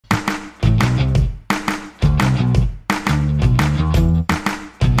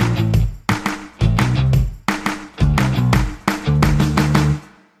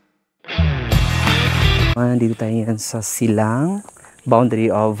Dito tayo yan sa silang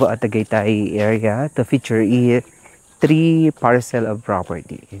boundary of Tagaytay area. To feature 3 parcel of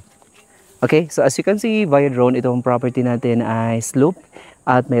property. Okay, so as you can see via drone, itong property natin ay slope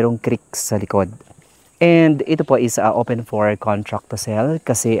at mayroong creek sa likod. And ito po is open for contract to sell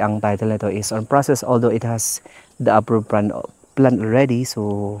kasi ang title nito is on process, although it has the approved plan already,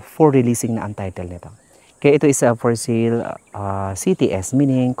 so for releasing na ang title nito. Okay, ito is for sale CTS,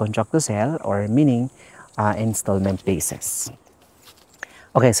 meaning contract to sell, or meaning installment basis.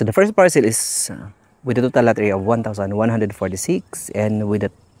 Okay, so the first parcel is with a total lot area of 1,146, and with the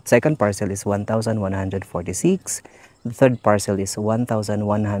second parcel is 1,146. The third parcel is 1,145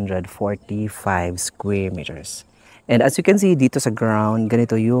 square meters. And as you can see dito sa ground,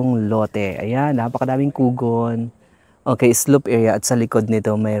 ganito yung lote. Ayan, napakadaming kugon. Okay, slope area, at sa likod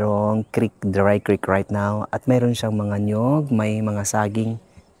nito mayroong creek, dry creek right now. At mayroon siyang mga nyog, may mga saging,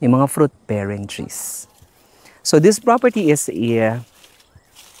 may mga fruit bearing trees. So this property is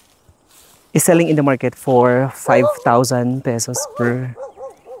selling in the market for 5,000 pesos per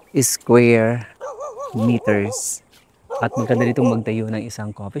square meters. At maganda ditong magtayo ng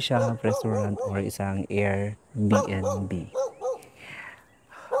isang coffee shop, restaurant, or isang Airbnb.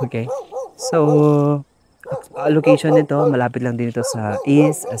 Okay, so location nito, malapit lang din ito sa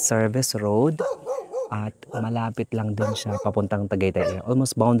East Service Road. At malapit lang din siya papuntang Tagaytay.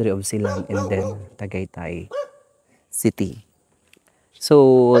 Almost boundary of Silang and then Tagaytay City.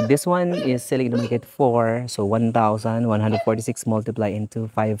 So this one is selling in the market for 1,146 multiply into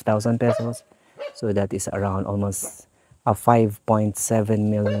 5,000 pesos. So that is around almost 5.7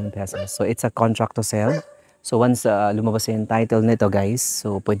 million pesos. So it's a contract to sell. So once lumabas yung title nito guys,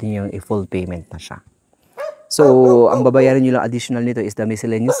 so pwede nyo i-full payment na siya. So ang babayaran nyo lang additional nito is the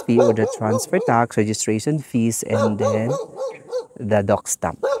miscellaneous fee or the transfer tax, registration fees, and then the doc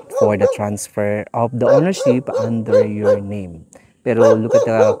stamp for the transfer of the ownership under your name. Pero look at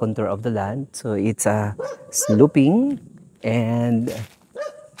the contour of the land. So it's a sloping, and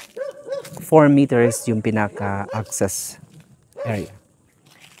 4 meters yung pinaka-access area.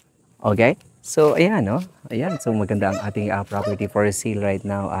 Okay? So ayan, no? Ayan, so maganda ang ating property for sale right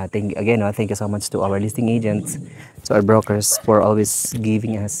now. Thank you so much to our listing agents, to our brokers for always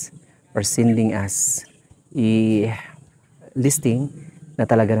giving us or sending us listing na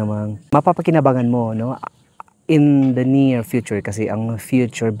talaga namang mapapakinabangan mo, no? In the near future, kasi ang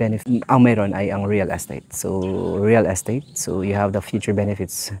future benefit ang meron ay ang real estate. So you have the future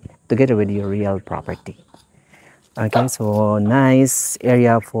benefits together with your real property. Okay, so nice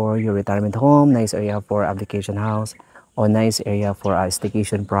area for your retirement home, nice area for application house, o nice area for a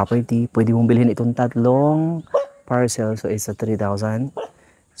staycation property. Pwede mong bilhin itong tatlong parcel, so it's a 3,000.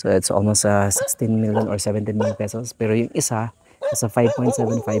 So it's almost 16 million or 17 million pesos. Pero yung isa is a 5.7,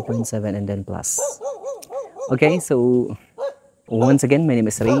 and then plus. Okay, so once again, my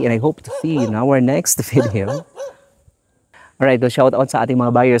name is Ray, and I hope to see you in our next video. Alright, so shout out sa ating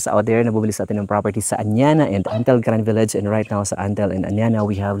mga buyers out there na bumili sa atin ng property sa Anyana and Antel Grand Village. And right now sa Antel and Anyana,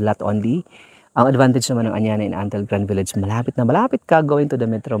 we have lot only. Ang advantage naman ng Anyana and Antel Grand Village, malapit na malapit ka going to the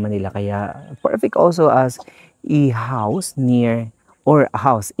Metro Manila. Kaya perfect also as a house near or a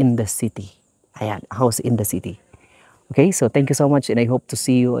house in the city. Ayan, a house in the city. Okay, so thank you so much, and I hope to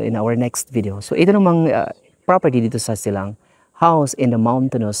see you in our next video. So ito namang property dito sa Silang, house in the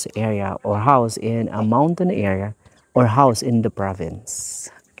mountainous area, or house in a mountain area, or house in the province.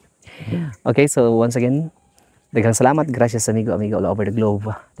 Okay, so once again, daghang salamat, gracias amigo all over the globe.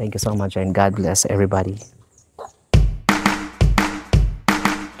 Thank you so much, and God bless everybody.